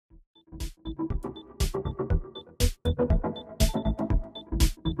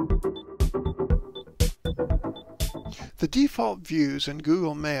The default views in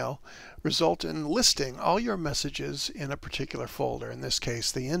Google Mail result in listing all your messages in a particular folder, in this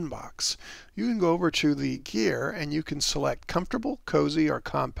case the inbox. You can go over to the gear and you can select comfortable, cozy, or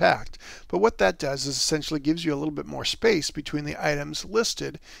compact, but what that does is essentially gives you a little bit more space between the items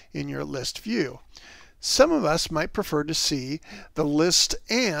listed in your list view. Some of us might prefer to see the list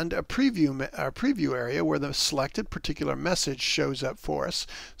and a preview area where the selected particular message shows up for us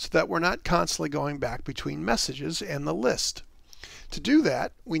so that we're not constantly going back between messages and the list. To do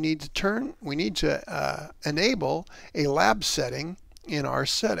that, we need to enable a lab setting in our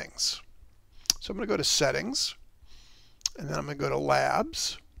settings. So I'm going to go to Settings, and then I'm going to go to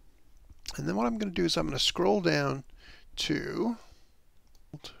Labs, and then what I'm going to do is I'm going to scroll down to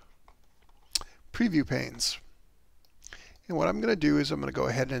Preview Panes. And what I'm going to do is I'm going to go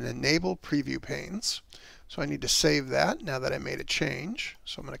ahead and enable Preview Panes. So I need to save that now that I made a change.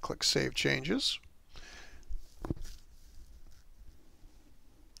 So I'm going to click Save Changes.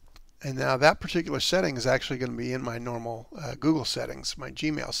 And now that particular setting is actually going to be in my normal Google settings, my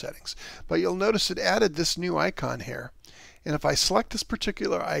Gmail settings. But you'll notice it added this new icon here. And if I select this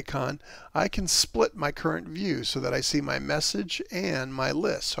particular icon, I can split my current view so that I see my message and my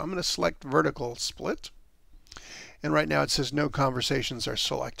list. So I'm going to select vertical split. And right now it says no conversations are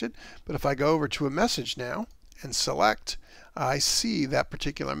selected. But if I go over to a message now and select, I see that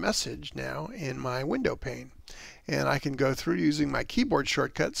particular message now in my window pane. And I can go through using my keyboard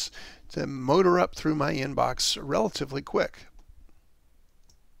shortcuts to motor up through my inbox relatively quick.